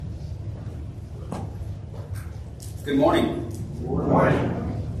Good morning. Good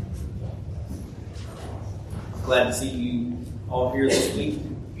morning. Glad to see you all here this week.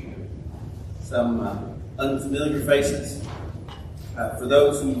 Some unfamiliar faces. For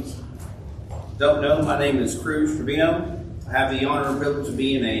those who don't know, my name is Cruz Trevino. I have the honor and privilege of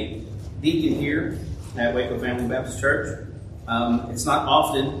being a deacon here at Waco Family Baptist Church. It's not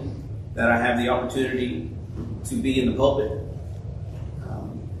often that I have the opportunity to be in the pulpit.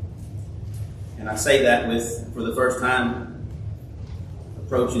 And I say that for the first time,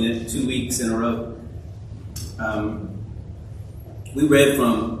 approaching it 2 weeks in a row. We read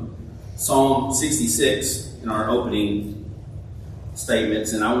from Psalm 66 in our opening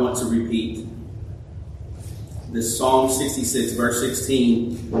statements, and I want to repeat this Psalm 66, verse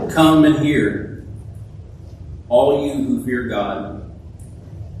 16. Come and hear, all you who fear God,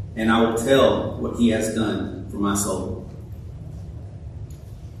 and I will tell what he has done for my soul.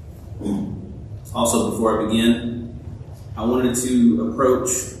 Also, before I begin, I wanted to approach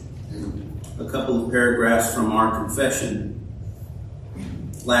a couple of paragraphs from our confession.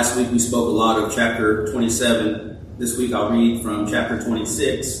 Last week we spoke a lot of chapter 27. This week I'll read from chapter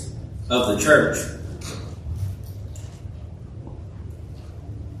 26 of the church.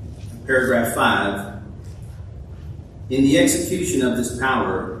 Paragraph 5. In the execution of this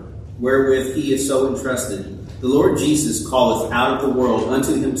power, wherewith he is so entrusted, the Lord Jesus calleth out of the world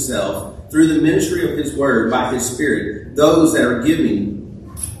unto himself, through the ministry of his word by his Spirit, those that are given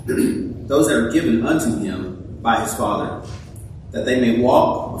unto him by his Father, that they may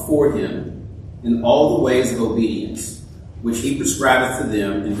walk before him in all the ways of obedience, which he prescribeth to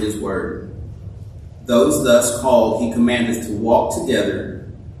them in his word. Those thus called he commandeth to walk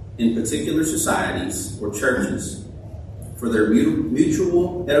together in particular societies or churches for their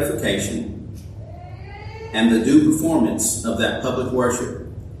mutual edification and the due performance of that public worship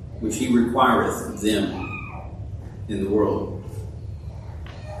which he requireth of them in the world.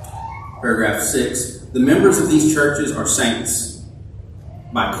 Paragraph 6. The members of these churches are saints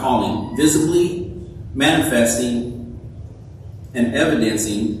by calling, visibly manifesting, and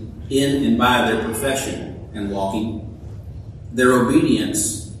evidencing in and by their profession and walking, their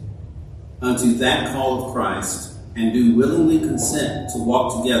obedience unto that call of Christ, and do willingly consent to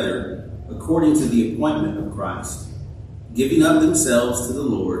walk together according to the appointment of Christ, giving up themselves to the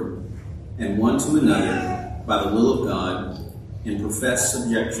Lord and one to another by the will of God, in professed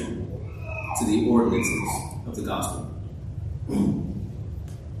subjection to the ordinances of the gospel.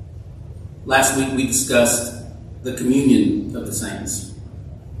 Last week we discussed the communion of the saints.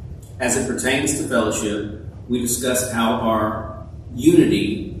 As it pertains to fellowship, we discussed how our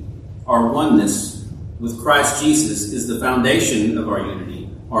unity, our oneness with Christ Jesus is the foundation of our unity,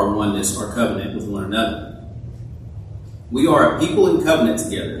 our oneness, our covenant with one another. We are a people in covenant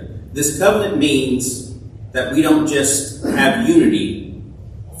together. This covenant means that we don't just have unity,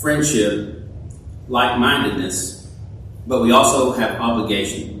 friendship, like-mindedness, but we also have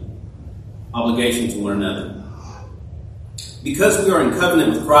obligation to one another. Because we are in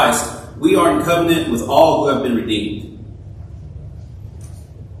covenant with Christ, we are in covenant with all who have been redeemed.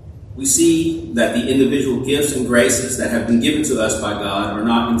 We see that the individual gifts and graces that have been given to us by God are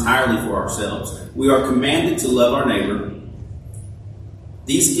not entirely for ourselves. We are commanded to love our neighbor.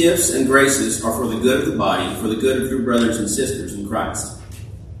 These gifts and graces are for the good of the body, for the good of your brothers and sisters in Christ,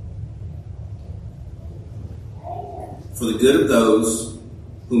 for the good of those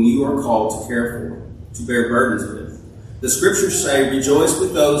whom you are called to care for, to bear burdens with. The scriptures say, rejoice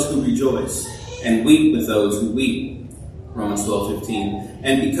with those who rejoice, and weep with those who weep. Romans 12:15.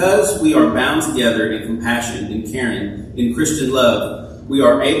 And because we are bound together in compassion, in caring, in Christian love, we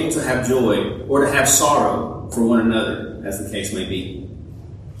are able to have joy or to have sorrow for one another, as the case may be.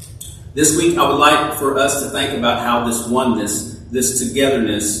 This week, I would like for us to think about how this oneness, this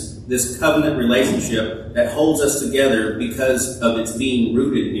togetherness, this covenant relationship that holds us together because of its being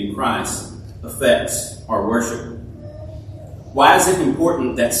rooted in Christ affects our worship. Why is it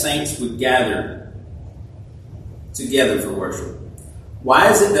important that saints would gather together for worship? Why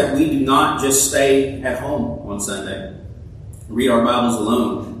is it that we do not just stay at home on Sunday, read our Bibles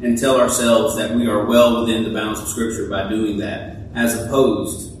alone, and tell ourselves that we are well within the bounds of Scripture by doing that, as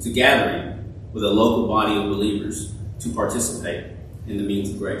opposed to gathering with a local body of believers to participate in the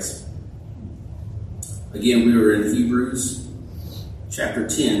means of grace? Again, we are in Hebrews chapter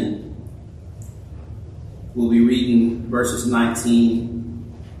 10. We'll be reading verses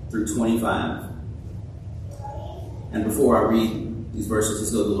 19 through 25. And before I read these verses,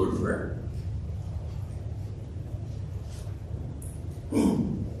 let's go to the Lord in prayer.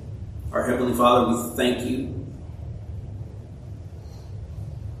 Our Heavenly Father, we thank you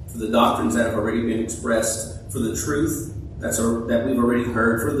for the doctrines that have already been expressed, for the truth that we've already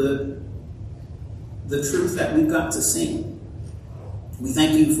heard, for the truth that we've got to sing. We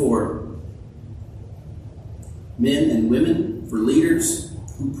thank you for men and women, for leaders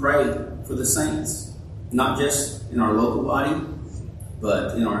who pray for the saints, not just in our local body,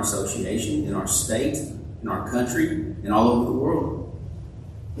 but in our association, in our state, in our country, and all over the world.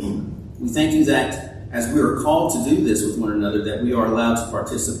 We thank you that as we are called to do this with one another, that we are allowed to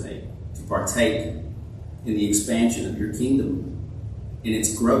participate, to partake in the expansion of your kingdom, in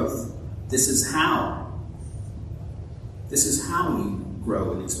its growth. This is how you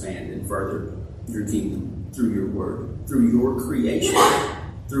grow and expand and further your kingdom, through your word, through your creation,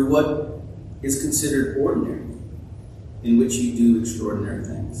 through what is considered ordinary, in which you do extraordinary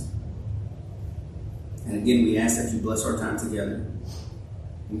things. And again, we ask that you bless our time together.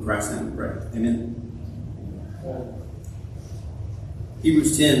 In Christ's name we pray. Amen.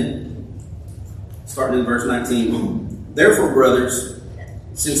 Hebrews 10, starting in verse 19. Therefore, brothers,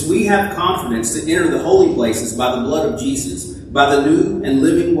 since we have confidence to enter the holy places by the blood of Jesus, by the new and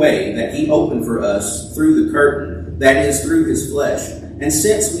living way that he opened for us through the curtain, that is, through his flesh, and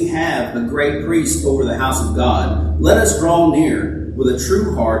since we have a great priest over the house of God, let us draw near with a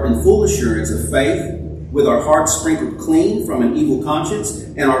true heart and full assurance of faith, with our hearts sprinkled clean from an evil conscience,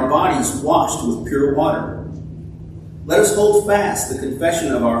 and our bodies washed with pure water. Let us hold fast the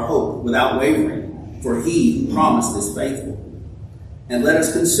confession of our hope without wavering, for he who promised is faithful. And let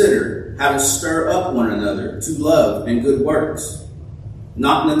us consider how to stir up one another to love and good works,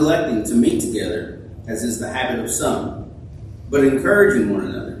 not neglecting to meet together, as is the habit of some, but encouraging one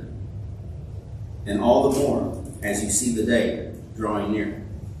another, and all the more as you see the day drawing near.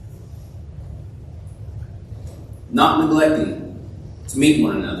 Not neglecting to meet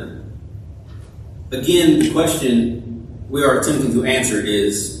one another. Again, the question we are attempting to answer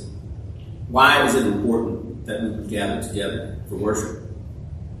is, why is it important that we would gather together for worship?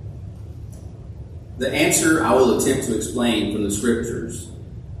 The answer I will attempt to explain from the scriptures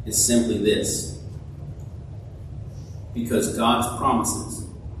is simply this: because God's promises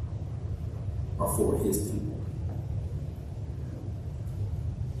are for his people.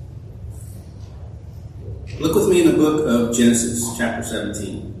 Look with me in the book of Genesis, chapter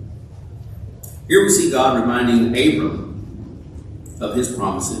 17. Here we see God reminding Abram of his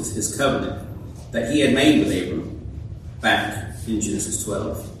promises, his covenant that he had made with Abram back in Genesis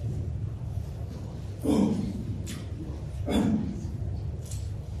 12.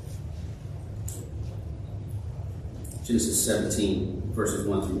 Genesis 17, verses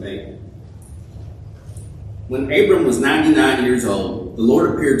 1 through 8. When Abram was 99 years old, the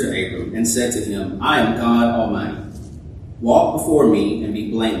Lord appeared to Abram and said to him, I am God Almighty. Walk before me and be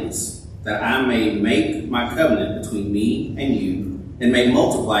blameless, that I may make my covenant between me and you, and may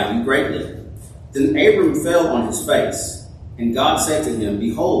multiply you greatly. Then Abram fell on his face, and God said to him,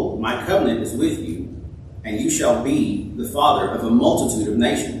 Behold, my covenant is with you, and you shall be the father of a multitude of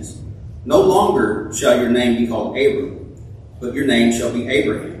nations. No longer shall your name be called Abram, but your name shall be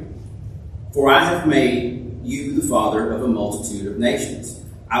Abraham. For I have made you the father of a multitude of nations.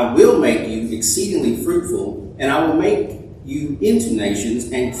 I will make you exceedingly fruitful, and I will make you into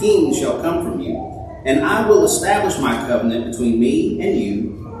nations, and kings shall come from you. And I will establish my covenant between me and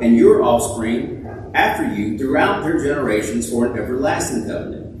you and your offspring after you throughout their generations for an everlasting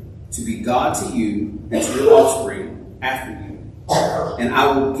covenant, to be God to you and to your offspring after you. And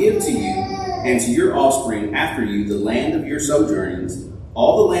I will give to you and to your offspring after you the land of your sojournings,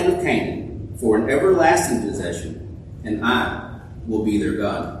 all the land of Canaan, for an everlasting possession, and I will be their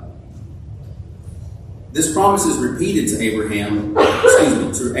God. This promise is repeated to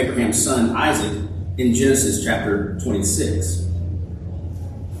Abraham's son Isaac in Genesis chapter 26.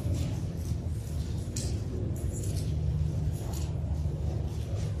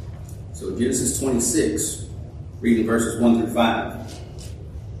 So Genesis 26, reading verses 1 through 5.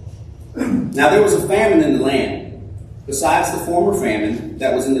 Now there was a famine in the land, besides the former famine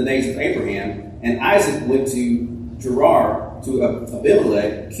that was in the days of Abraham, and Isaac went to Gerar to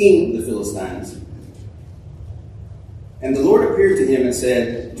Abimelech, king of the Philistines. And the Lord appeared to him and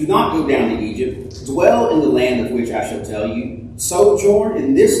said, Do not go down to Egypt. Dwell in the land of which I shall tell you. Sojourn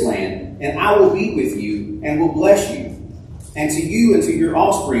in this land, and I will be with you and will bless you. And to you and to your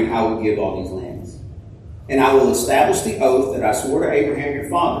offspring I will give all these lands. And I will establish the oath that I swore to Abraham your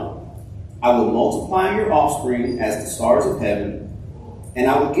father. I will multiply your offspring as the stars of heaven, and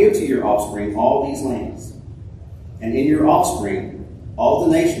I will give to your offspring all these lands. And in your offspring all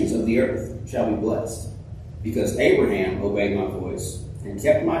the nations of the earth shall be blessed. Because Abraham obeyed my voice and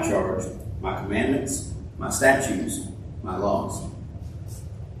kept my charge, my commandments, my statutes, my laws.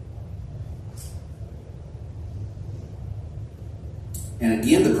 And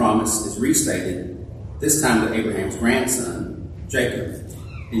again the promise is restated, this time to Abraham's grandson, Jacob,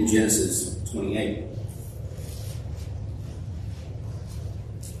 in Genesis 28.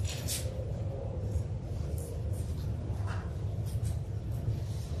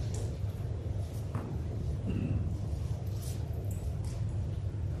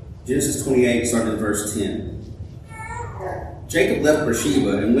 Genesis 28, starting in verse 10. Jacob left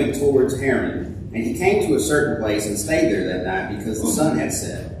Beersheba and went towards Haran, and he came to a certain place and stayed there that night because the sun had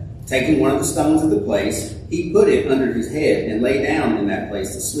set. Taking one of the stones of the place, he put it under his head and lay down in that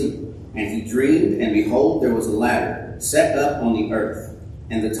place to sleep. And he dreamed, and behold, there was a ladder set up on the earth,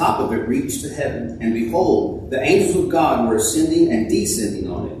 and the top of it reached to heaven. And behold, the angels of God were ascending and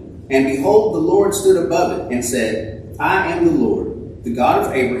descending on it. And behold, the Lord stood above it and said, I am the Lord, the God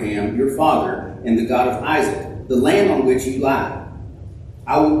of Abraham, your father, and the God of Isaac, the land on which you lie.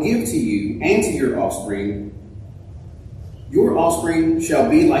 I will give to you and to your offspring. Your offspring shall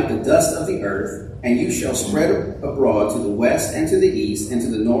be like the dust of the earth, and you shall spread abroad to the west and to the east and to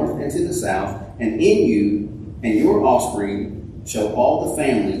the north and to the south, and in you and your offspring shall all the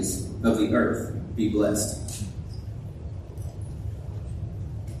families of the earth be blessed.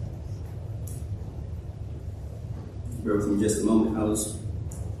 Bear with me just a moment. I was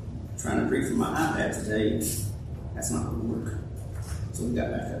trying to preach from my iPad today. That's not going to work. So we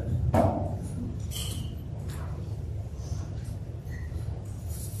got back up.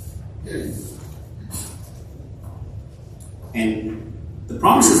 And the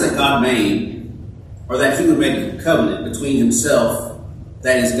promises that God made are that he would make a covenant between himself,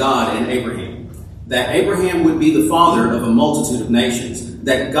 that is God, and Abraham. That Abraham would be the father of a multitude of nations.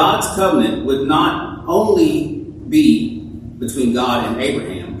 That God's covenant would not only be between God and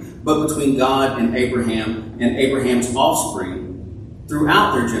Abraham, but between God and Abraham and Abraham's offspring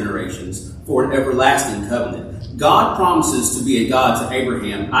throughout their generations for an everlasting covenant. God promises to be a God to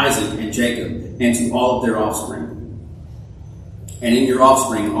Abraham, Isaac, and Jacob, and to all of their offspring. And in your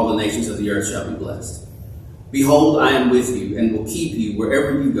offspring all the nations of the earth shall be blessed. Behold, I am with you, and will keep you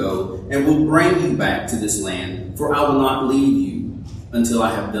wherever you go, and will bring you back to this land, for I will not leave you until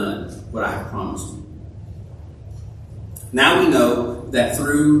I have done what I have promised you. Now we know that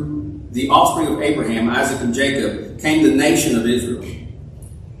through the offspring of Abraham, Isaac, and Jacob came the nation of Israel.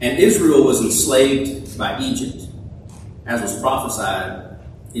 And Israel was enslaved by Egypt, as was prophesied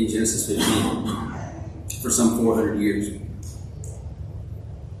in Genesis 15, for some 400 years.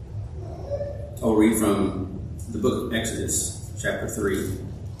 I'll read from the book of Exodus, chapter 3,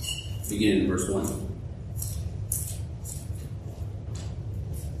 beginning in verse 1.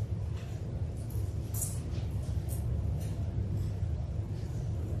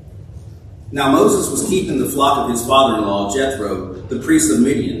 Now Moses was keeping the flock of his father-in-law, Jethro, the priest of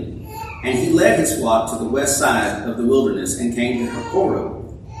Midian, and he led his flock to the west side of the wilderness and came to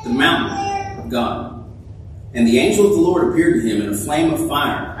Horeb, the mountain of God. And the angel of the Lord appeared to him in a flame of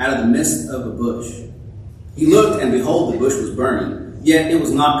fire out of the midst of a bush. He looked, and behold, the bush was burning, yet it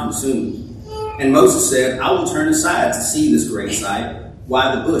was not consumed. And Moses said, I will turn aside to see this great sight,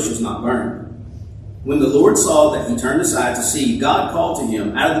 why the bush is not burned. When the Lord saw that he turned aside to see, God called to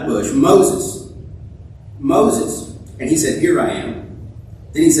him out of the bush, Moses, Moses. And he said, Here I am.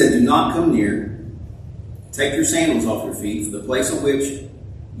 Then he said, Do not come near. Take your sandals off your feet, for the place on which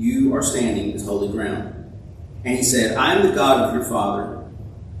you are standing is holy ground. And he said, I am the God of your father,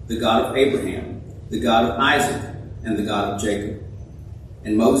 the God of Abraham, the God of Isaac, and the God of Jacob.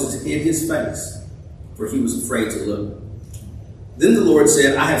 And Moses hid his face, for he was afraid to look. Then the Lord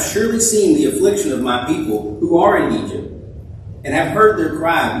said, I have surely seen the affliction of my people who are in Egypt, and have heard their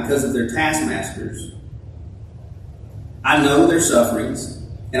cry because of their taskmasters. I know their sufferings,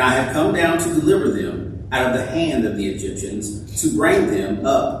 and I have come down to deliver them out of the hand of the Egyptians, to bring them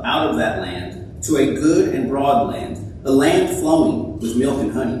up out of that land to a good and broad land, a land flowing with milk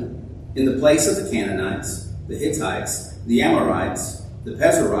and honey, in the place of the Canaanites, the Hittites, the Amorites, the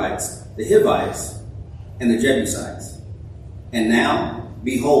Perizzites, the Hivites, and the Jebusites. And now,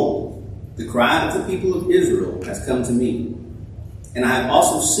 behold, the cry of the people of Israel has come to me, and I have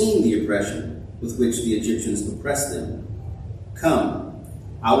also seen the oppression with which the Egyptians oppress them. Come,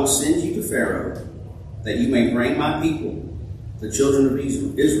 I will send you to Pharaoh, that you may bring my people, the children of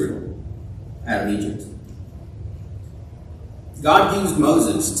Israel, out of Egypt. God used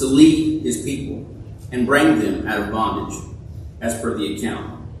Moses to lead his people and bring them out of bondage, as per the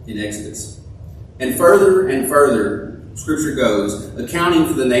account in Exodus. And further, Scripture goes, accounting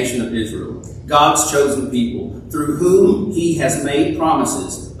for the nation of Israel, God's chosen people, through whom he has made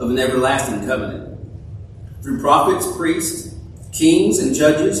promises of an everlasting covenant. Through prophets, priests, kings, and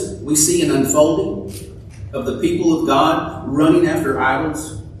judges, we see an unfolding of the people of God running after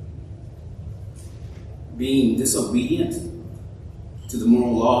idols, being disobedient to the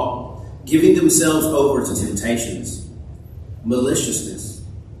moral law, giving themselves over to temptations, maliciousness,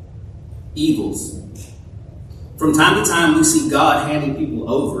 evils. From time to time, we see God handing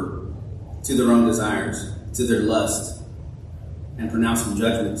people over to their own desires, to their lust, and pronouncing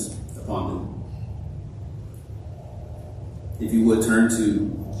judgments upon them. If you would turn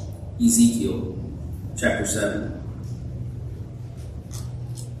to Ezekiel chapter 7.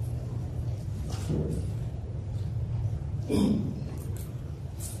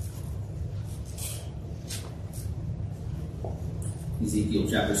 Ezekiel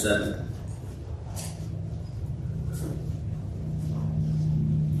chapter 7.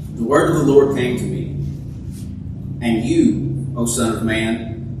 The word of the Lord came to me, and you, O son of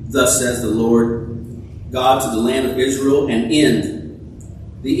man, thus says the Lord God to the land of Israel, an end.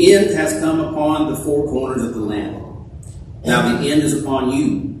 The end has come upon the four corners of the land. Now the end is upon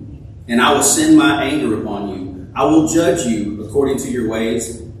you, and I will send my anger upon you. I will judge you according to your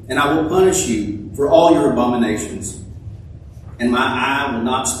ways, and I will punish you for all your abominations. And my eye will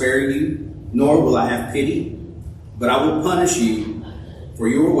not spare you, nor will I have pity, but I will punish you for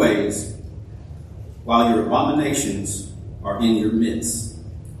your ways, while your abominations are in your midst.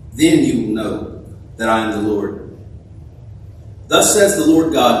 Then you will know that I am the Lord. Thus says the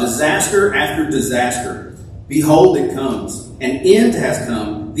Lord God, disaster after disaster. Behold, it comes. An end has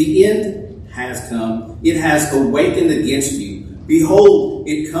come. The end has come. It has awakened against you. Behold,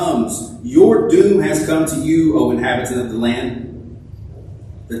 it comes. Your doom has come to you, O inhabitant of the land.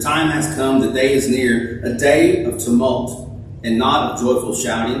 The time has come, the day is near, a day of tumult, and not of joyful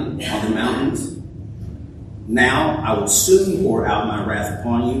shouting on the mountains. Now I will soon pour out my wrath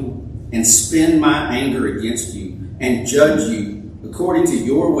upon you, and spend my anger against you, and judge you according to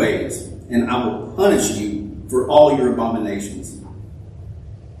your ways, and I will punish you for all your abominations.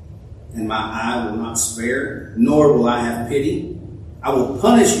 And my eye will not spare, nor will I have pity. I will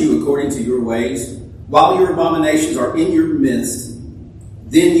punish you according to your ways, while your abominations are in your midst.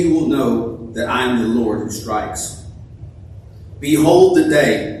 Then you will know that I am the Lord who strikes. Behold the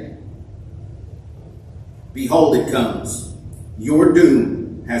day. Behold, it comes. Your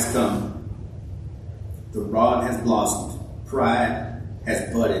doom has come. The rod has blossomed. Pride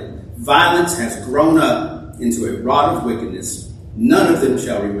has budded. Violence has grown up into a rod of wickedness. None of them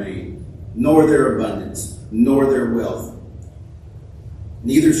shall remain, nor their abundance, nor their wealth.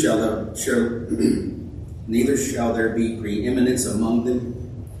 Neither shall there be preeminence among them.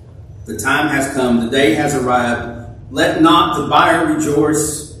 The time has come, the day has arrived. Let not the buyer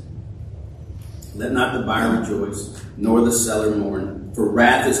rejoice. Let not the buyer rejoice, nor the seller mourn, for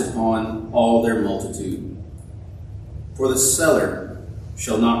wrath is upon all their multitude. For the seller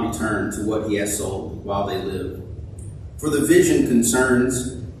shall not return to what he has sold while they live. For the vision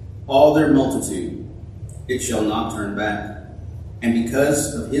concerns all their multitude, it shall not turn back. And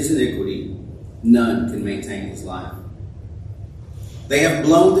because of his iniquity, none can maintain his life. They have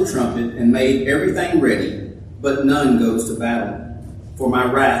blown the trumpet and made everything ready, but none goes to battle. For my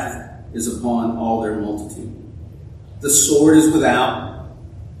wrath is upon all their multitude. The sword is without,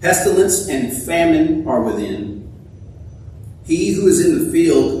 pestilence and famine are within. He who is in the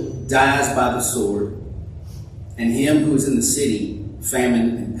field dies by the sword, and him who is in the city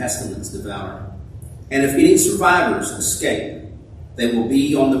famine and pestilence devour. And if any survivors escape, they will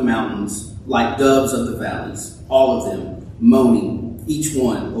be on the mountains like doves of the valleys, all of them moaning, each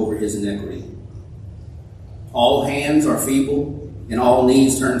one over his iniquity. All hands are feeble, and all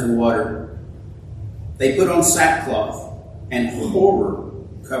knees turn to water. They put on sackcloth, and horror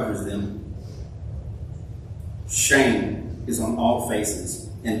covers them. Shame is on all faces,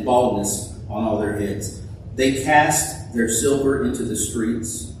 and baldness on all their heads. They cast their silver into the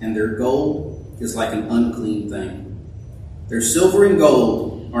streets, and their gold is like an unclean thing. Their silver and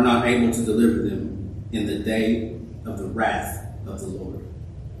gold are not able to deliver them in the day of the wrath of the Lord.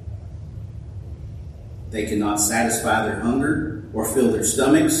 They cannot satisfy their hunger or fill their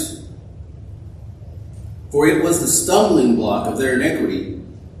stomachs, for it was the stumbling block of their iniquity.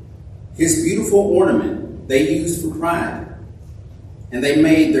 His beautiful ornament they used for pride, and they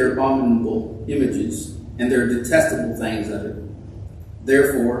made their abominable images and their detestable things of it.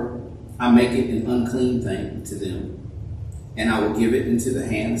 Therefore I make it an unclean thing to them, and I will give it into the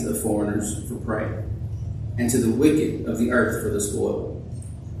hands of foreigners for prey, and to the wicked of the earth for the spoil.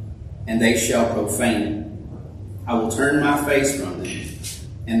 And they shall profane it. I will turn my face from them,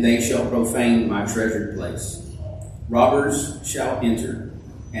 and they shall profane my treasured place. Robbers shall enter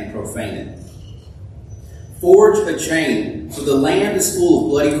and profane it. Forge a chain, for the land is full of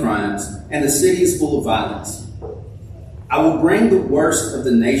bloody crimes, and the city is full of violence. I will bring the worst of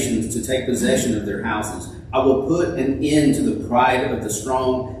the nations to take possession of their houses. I will put an end to the pride of the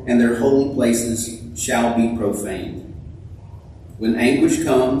strong, and their holy places shall be profaned. When anguish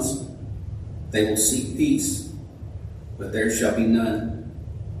comes, they will seek peace, but there shall be none.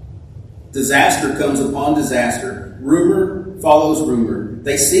 Disaster comes upon disaster. Rumor follows rumor.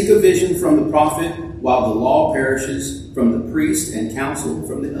 They seek a vision from the prophet, while the law perishes from the priest and counsel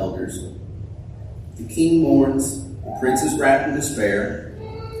from the elders. The king mourns, the prince is wrapped in despair,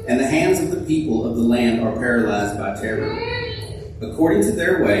 and the hands of the people of the land are paralyzed by terror. According to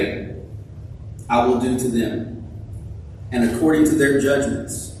their way, I will do to them, and according to their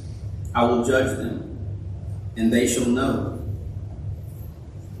judgments, I will judge them, and they shall know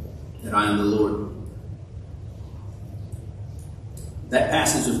that I am the Lord. That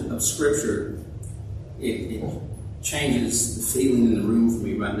passage of Scripture, it changes the feeling in the room for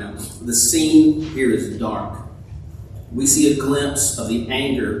me right now. The scene here is dark. We see a glimpse of the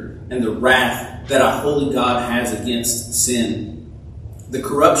anger and the wrath that a holy God has against sin. The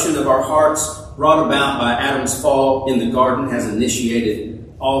corruption of our hearts brought about by Adam's fall in the garden has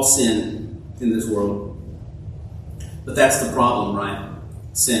initiated all sin in this world. But that's the problem, right?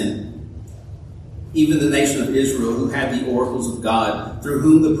 Sin. Even the nation of Israel, who had the oracles of God, through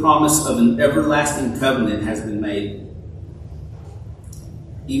whom the promise of an everlasting covenant has been made,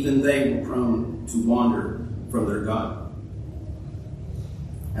 even they were prone to wander from their God.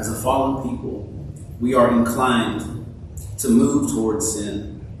 As a fallen people, we are inclined to move towards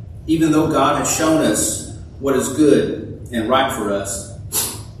sin, even though God has shown us what is good and right for us.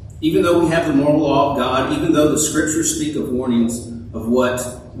 Even though we have the moral law of God, even though the Scriptures speak of warnings of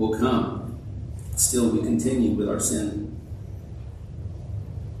what will come, still we continue with our sin.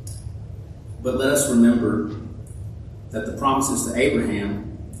 But let us remember that the promises to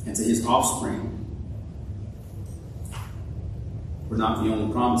Abraham and to his offspring were not the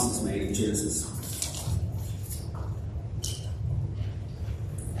only promises made in Genesis.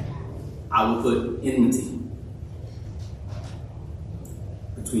 I will put enmity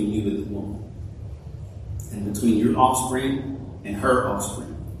between you and the woman, and between your offspring and her offspring.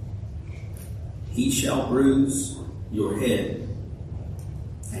 He shall bruise your head,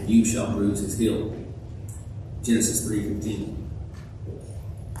 and you shall bruise his heel. Genesis 3:15.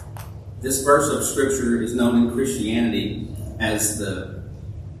 This verse of Scripture is known in Christianity as the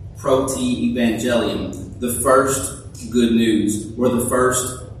proto-evangelium, the first good news, or the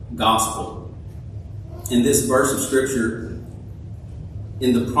first gospel. In this verse of Scripture,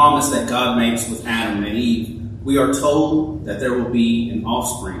 in the promise that God makes with Adam and Eve, we are told that there will be an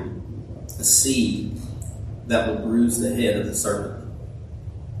offspring, a seed that will bruise the head of the serpent.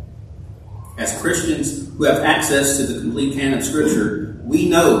 As Christians who have access to the complete canon of Scripture, we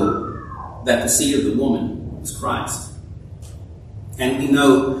know that the seed of the woman is Christ. And we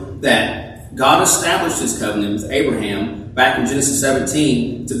know that God established his covenant with Abraham back in Genesis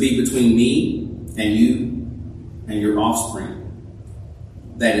 17 to be between me and you and your offspring.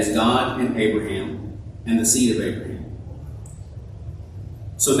 That is God and Abraham and the seed of Abraham.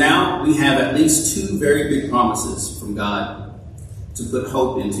 So now we have at least two very big promises from God to put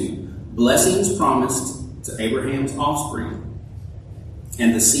hope into. Blessings promised to Abraham's offspring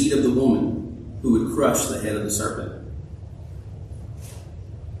and the seed of the woman who would crush the head of the serpent.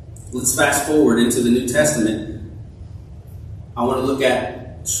 Let's fast forward into the New Testament. I want to look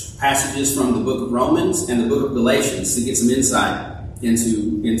at passages from the book of Romans and the book of Galatians to get some insight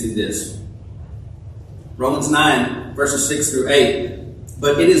into this. Romans 9, verses 6 through 8.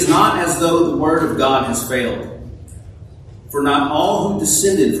 But it is not as though the word of God has failed. For not all who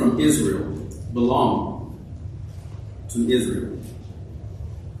descended from Israel belong to Israel.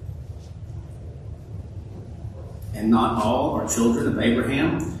 And not all are children of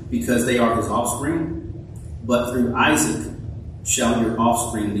Abraham, because they are his offspring. But through Isaac shall your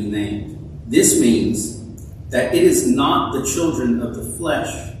offspring be named. This means that it is not the children of the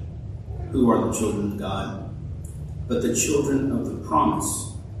flesh who are the children of God, but the children of the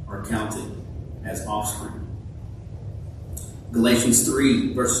promise are counted as offspring. Galatians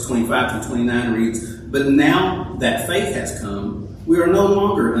 3, verses 25 through 29 reads, But now that faith has come, we are no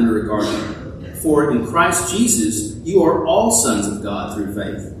longer under a guardian. For in Christ Jesus you are all sons of God through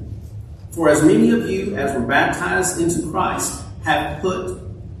faith. For as many of you as were baptized into Christ have put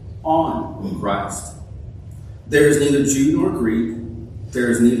on Christ. There is neither Jew nor Greek, there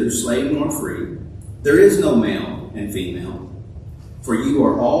is neither slave nor free, there is no male and female, for you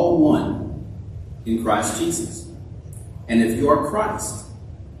are all one in Christ Jesus. And if you are Christ,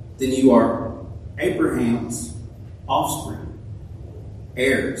 then you are Abraham's offspring,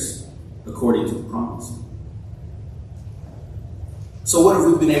 heirs according to the promise. So what have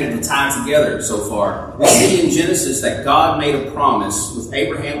we been able to tie together so far? We see in Genesis that God made a promise with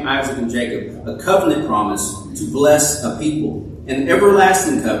Abraham, Isaac, and Jacob, a covenant promise to bless a people, an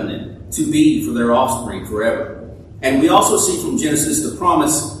everlasting covenant to be for their offspring forever. And we also see from Genesis the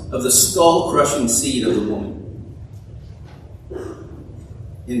promise of the skull-crushing seed of the woman.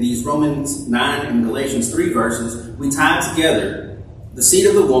 In these Romans 9 and Galatians 3 verses, we tie together the seed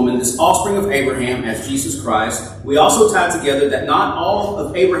of the woman, this offspring of Abraham, as Jesus Christ. We also tie together that not all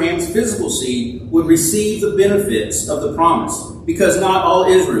of Abraham's physical seed would receive the benefits of the promise, because not all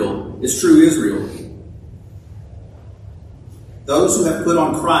Israel is true Israel. Those who have put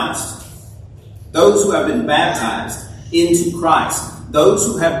on Christ, those who have been baptized into Christ, those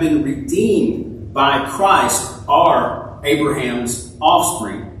who have been redeemed by Christ are Abraham's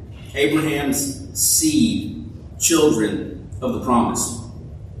offspring, Abraham's seed, children of the promise.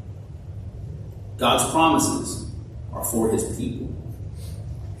 God's promises are for his people.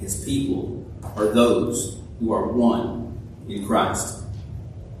 His people are those who are one in Christ.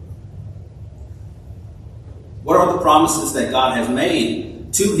 What are the promises that God has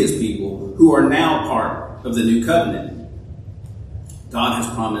made to his people who are now part of the new covenant? God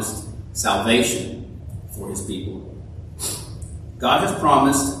has promised salvation for his people. God has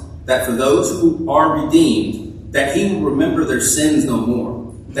promised that for those who are redeemed, that he will remember their sins no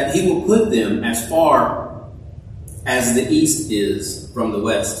more, that he will put them as far as the east is from the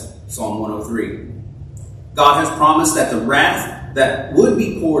west. Psalm 103. God has promised that the wrath that would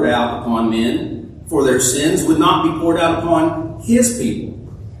be poured out upon men for their sins would not be poured out upon his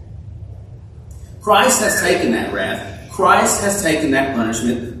people. Christ has taken that wrath. Christ has taken that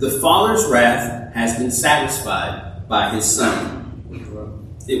punishment. The Father's wrath has been satisfied by his Son.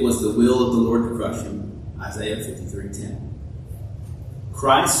 It was the will of the Lord to crush him. Isaiah 53:10.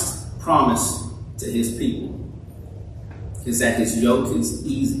 Christ's promise to his people is that his yoke is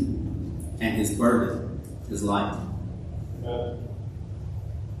easy and his burden is light.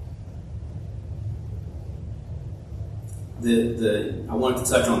 I wanted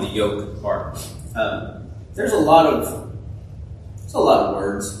to touch on the yoke part. There's a lot of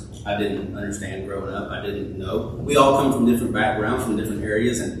words I didn't understand growing up. I didn't know. We all come from different backgrounds, from different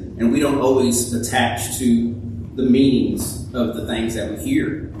areas, and we don't always attach to the meanings of the things that we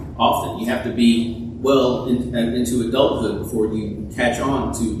hear often. You have to be well into adulthood before you catch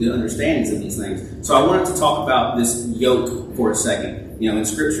on to the understandings of these things. So I wanted to talk about this yoke for a second. In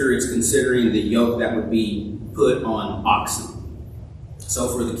Scripture, it's considering the yoke that would be put on oxen. So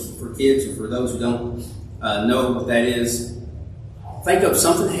for kids, or for those who don't know what that is, think of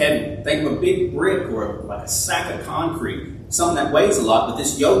something heavy. Think of a big brick or like a sack of concrete, something that weighs a lot, but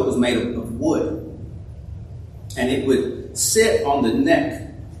this yoke was made of wood. And it would sit on the neck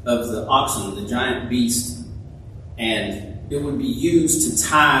of the oxen, the giant beast, and it would be used to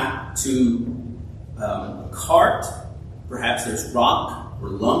tie to a cart. Perhaps there's rock or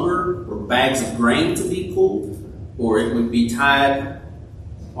lumber or bags of grain to be pulled, or it would be tied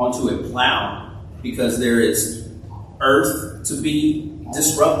onto a plow because there is earth to be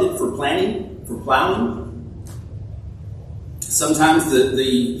disrupted for planting, for plowing. Sometimes the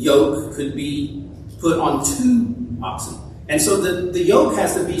yoke could be put on two oxen. And so the yoke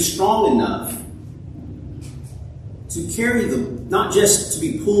has to be strong enough to carry not just to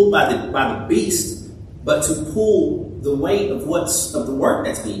be pulled by the beast, but to pull the weight of the work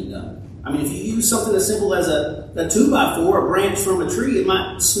that's being done. I mean, if you use something as simple as a 2x4, a branch from a tree, it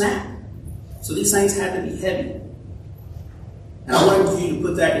might snap. So these things had to be heavy. And I wanted you to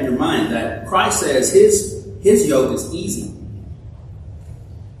put that in your mind, that Christ says his yoke is easy.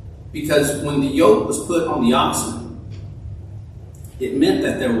 Because when the yoke was put on the oxen, it meant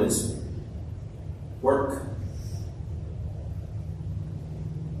that there was work.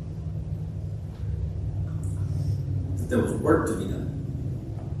 That there was work to be done.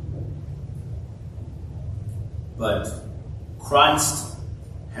 But Christ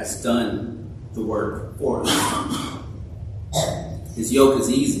has done the work for us. His yoke is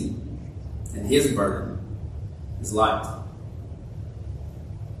easy, and his burden is light.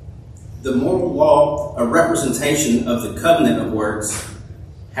 The moral law, a representation of the covenant of works,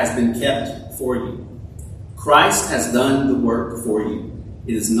 has been kept for you. Christ has done the work for you.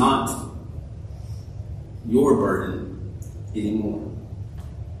 It is not your burden anymore.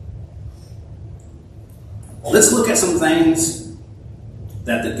 Let's look at some things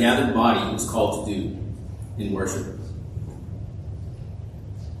that the gathered body is called to do in worship.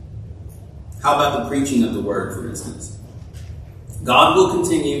 How about the preaching of the word, for instance? God will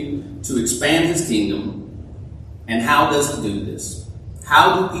continue to expand his kingdom. And how does he do this?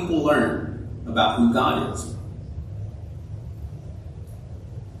 How do people learn about who God is?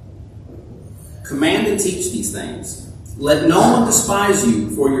 Command and teach these things. Let no one despise you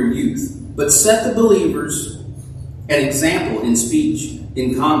for your youth, but set the believers an example in speech,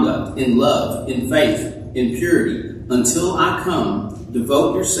 in conduct, in love, in faith, in purity. Until I come,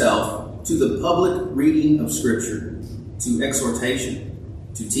 devote yourself to the public reading of Scripture, to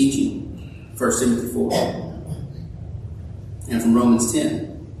exhortation, to teaching. 1 Timothy 4. And from Romans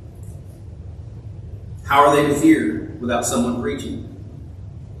 10. How are they to hear without someone preaching?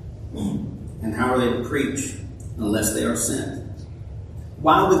 And how are they to preach unless they are sent?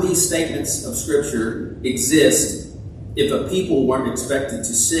 Why would these statements of Scripture exist if a people weren't expected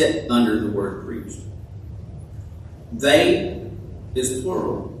to sit under the word preached? They is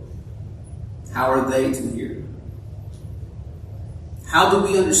plural. How are they to hear? How do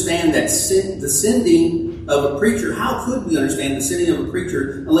we understand that the sending of a preacher? How could we understand the sending of a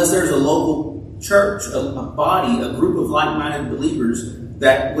preacher unless there's a local church, a body, a group of like-minded believers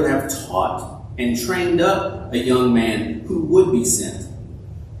that would have taught and trained up a young man who would be sent?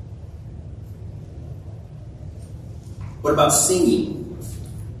 What about singing?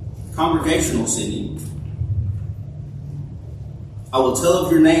 Congregational singing. I will tell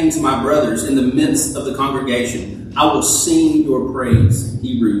of your name to my brothers in the midst of the congregation. I will sing your praise.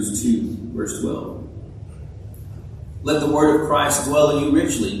 Hebrews 2, verse 12. Let the word of Christ dwell in you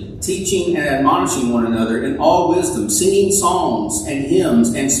richly, teaching and admonishing one another in all wisdom, singing psalms and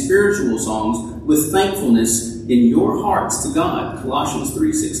hymns and spiritual songs with thankfulness in your hearts to God. Colossians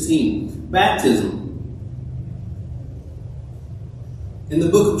 3:16. Baptism. In the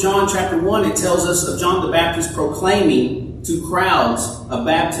book of John, chapter 1, it tells us of John the Baptist proclaiming to crowds a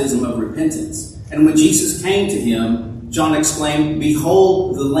baptism of repentance. And when Jesus came to him, John exclaimed,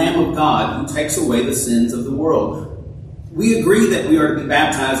 "Behold the Lamb of God who takes away the sins of the world." We agree that we are to be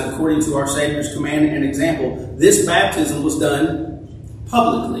baptized according to our Savior's command and example. This baptism was done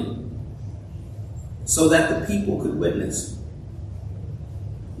publicly so that the people could witness.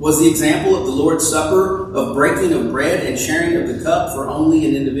 Was the example of the Lord's Supper, of breaking of bread and sharing of the cup, for only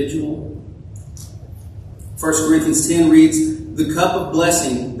an individual? 1 Corinthians 10 reads, "The cup of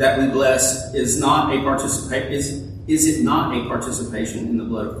blessing that we bless is not a is it not a participation in the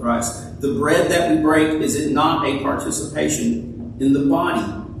blood of Christ? The bread that we break, is it not a participation in the body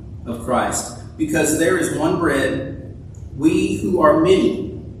of Christ? Because there is one bread, we who are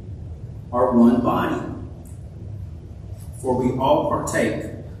many are one body. For we all partake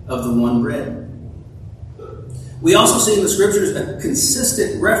of the one bread." We also see in the Scriptures a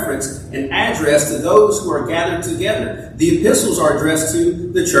consistent reference and address to those who are gathered together. The epistles are addressed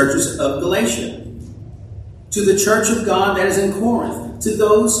to the churches of Galatia, to the church of God that is in Corinth, to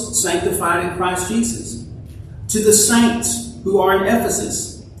those sanctified in Christ Jesus, to the saints who are in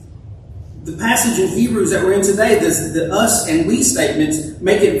Ephesus. The passage in Hebrews that we're in today, the us and we statements,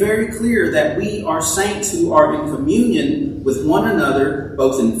 make it very clear that we are saints who are in communion with one another,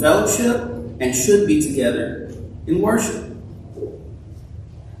 both in fellowship and should be together in worship.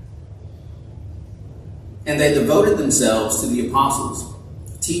 And they devoted themselves to the apostles,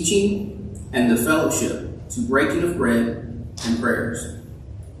 teaching and the fellowship, to breaking of bread and prayers.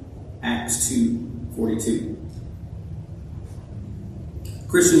 Acts 2:42.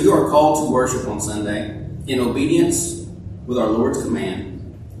 Christian, you are called to worship on Sunday in obedience with our Lord's command.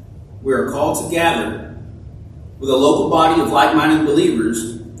 We are called to gather with a local body of like-minded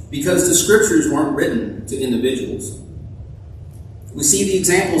believers because the Scriptures weren't written to individuals. We see the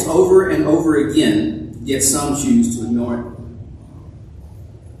examples over and over again, yet some choose to ignore it.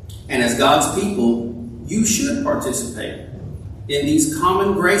 And as God's people, you should participate in these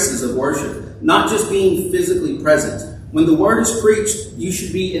common graces of worship, not just being physically present. When the word is preached, you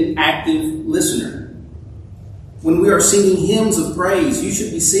should be an active listener. When we are singing hymns of praise, you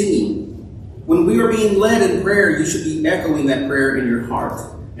should be singing. When we are being led in prayer, you should be echoing that prayer in your heart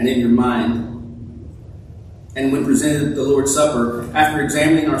and in your mind. And when presented the Lord's Supper, after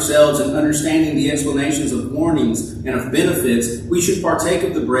examining ourselves and understanding the explanations of warnings and of benefits, we should partake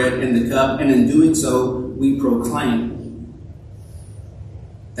of the bread and the cup, and in doing so, we proclaim.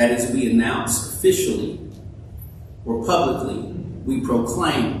 That is, we announce officially or publicly, we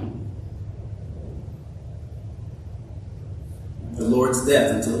proclaim the Lord's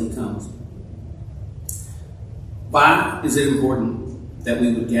death until he comes. Why is it important that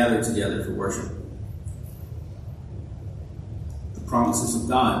we would gather together for worship? The promises of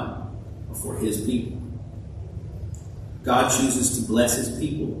God are for his people. God chooses to bless his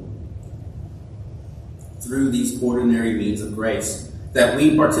people through these ordinary means of grace that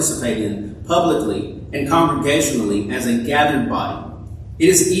we participate in publicly and congregationally as a gathered body. It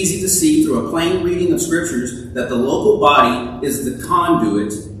is easy to see through a plain reading of scriptures that the local body is the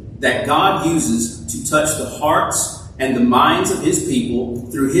conduit that God uses to touch the hearts and the minds of his people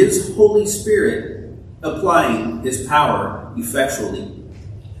through his Holy Spirit, applying his power effectually.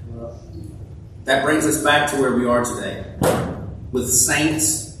 That brings us back to where we are today, with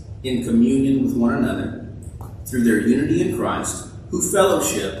saints in communion with one another through their unity in Christ, who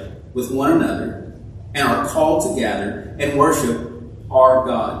fellowship with one another and are called to gather and worship our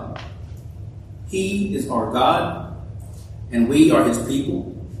God. He is our God, and we are his people.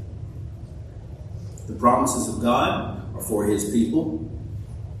 The promises of God are for his people.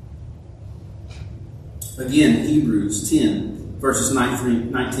 Again, Hebrews 10, verses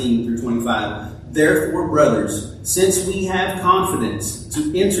 19 through 25. Therefore, brothers, since we have confidence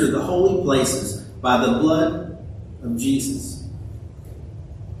to enter the holy places by the blood of Jesus,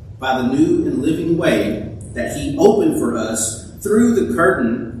 by the new and living way that he opened for us through the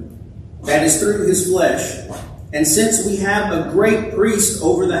curtain that is through his flesh. And since we have a great priest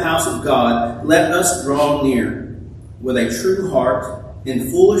over the house of God, let us draw near with a true heart in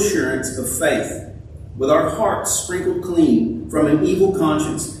full assurance of faith, with our hearts sprinkled clean from an evil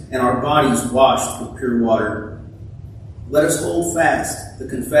conscience and our bodies washed with pure water. Let us hold fast the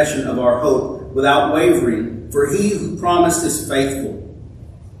confession of our hope without wavering, for he who promised is faithful.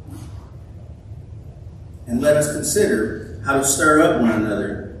 And let us consider how to stir up one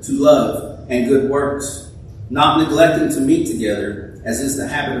another to love and good works, not neglecting to meet together, as is the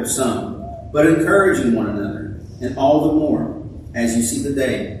habit of some, but encouraging one another, and all the more as you see the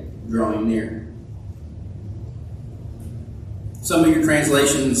day drawing near. Some of your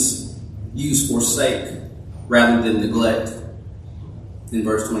translations use forsake rather than neglect in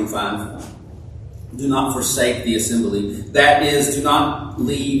verse 25. Do not forsake the assembly. That is, do not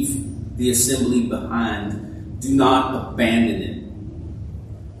leave the assembly behind. Do not abandon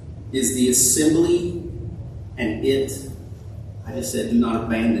it. Is the assembly and it? I just said do not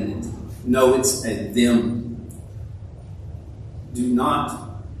abandon it. No, it's a them. Do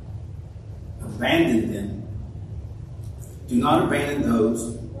not abandon them. Do not abandon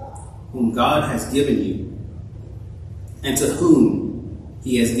those whom God has given you and to whom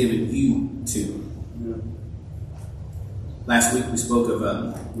he has given you to. Last week we spoke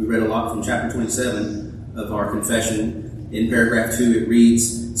of, we read a lot from chapter 27 of our confession. In paragraph 2 it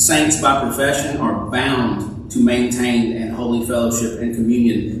reads, saints by profession are bound to maintain an holy fellowship and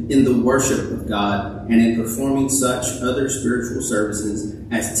communion in the worship of God and in performing such other spiritual services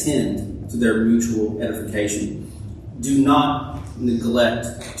as tend to their mutual edification. Do not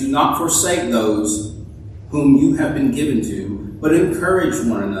neglect, do not forsake those whom you have been given to, but encourage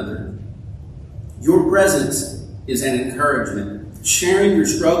one another. Your presence is an encouragement, sharing your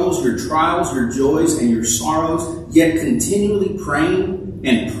struggles, your trials, your joys, and your sorrows, yet continually praying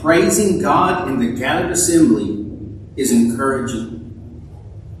and praising God in the gathered assembly is encouraging.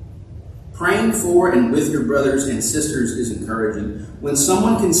 Praying for and with your brothers and sisters is encouraging. When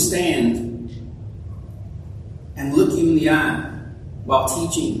someone can stand and look you in the eye while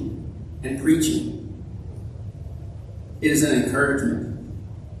teaching and preaching, it is an encouragement.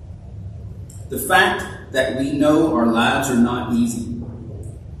 The fact that we know our lives are not easy,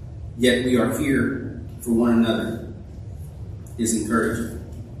 yet we are here for one another, is encouraging.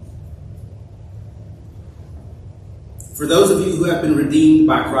 For those of you who have been redeemed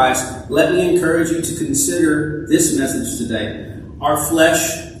by Christ, let me encourage you to consider this message today. Our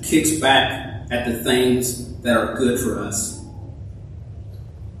flesh kicks back at the things that are good for us.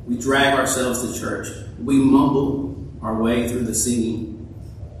 We drag ourselves to church. We mumble our way through the singing.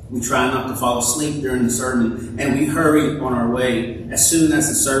 We try not to fall asleep during the sermon, and we hurry on our way as soon as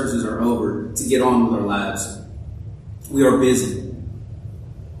the services are over to get on with our lives. We are busy.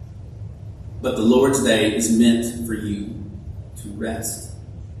 But the Lord's Day is meant for you to rest.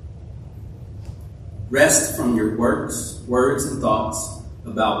 Rest from your works, words, and thoughts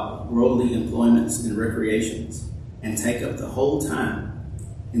about worldly employments and recreations, and take up the whole time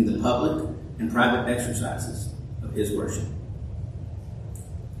in the public and private exercises of his worship.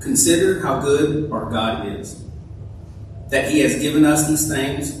 Consider how good our God is, that he has given us these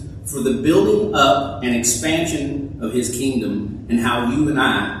things for the building up and expansion of his kingdom, and how you and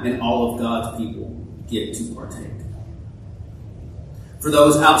I and all of God's people get to partake. For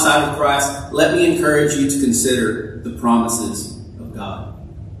those outside of Christ, let me encourage you to consider the promises of God.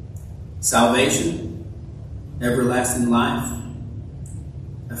 Salvation, everlasting life,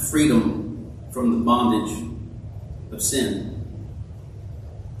 a freedom from the bondage of sin,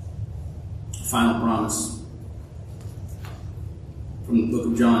 final promise from the book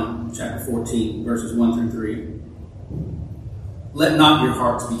of John, chapter 14, verses 1 through 3. Let not your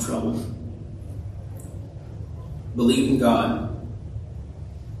hearts be troubled. Believe in God.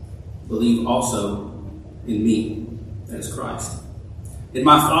 Believe also in me, that is Christ. In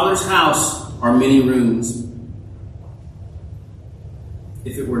my Father's house are many rooms.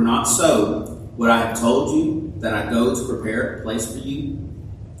 If it were not so, would I have told you that I go to prepare a place for you?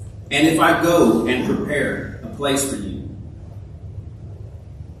 And if I go and prepare a place for you,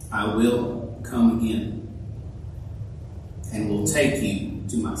 I will come again and will take you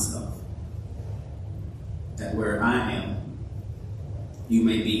to myself, that where I am, you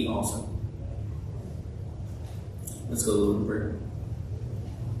may be also. Let's go to the Lord in prayer.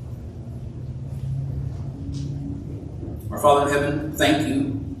 Our Father in heaven, thank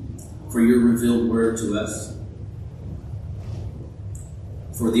you for your revealed word to us,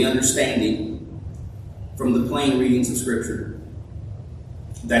 for the understanding from the plain readings of Scripture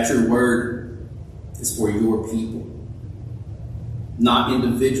that your word is for your people, not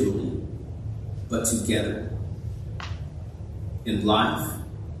individually, but together, in life,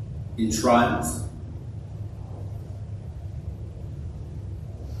 in trials.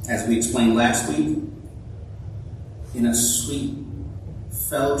 As we explained last week, in a sweet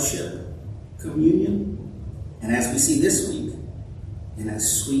fellowship communion, and as we see this week, in a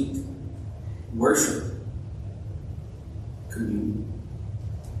sweet worship communion.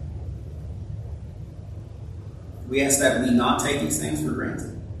 We ask that we not take these things for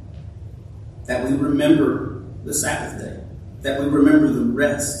granted, that we remember the Sabbath day, that we remember the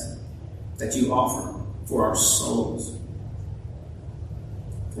rest that you offer for our souls,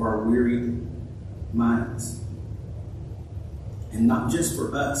 for our wearied minds, and not just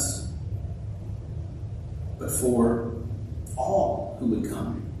for us, but for all who would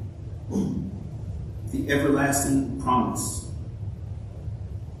come. The everlasting promise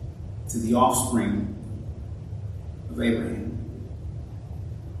to the offspring of Abraham.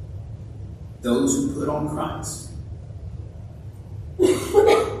 Those who put on Christ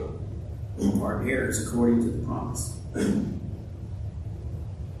are heirs according to the promise.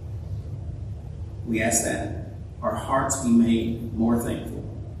 We ask that our hearts be made more thankful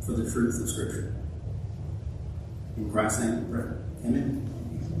for the truth of Scripture. In Christ's name we pray. Amen.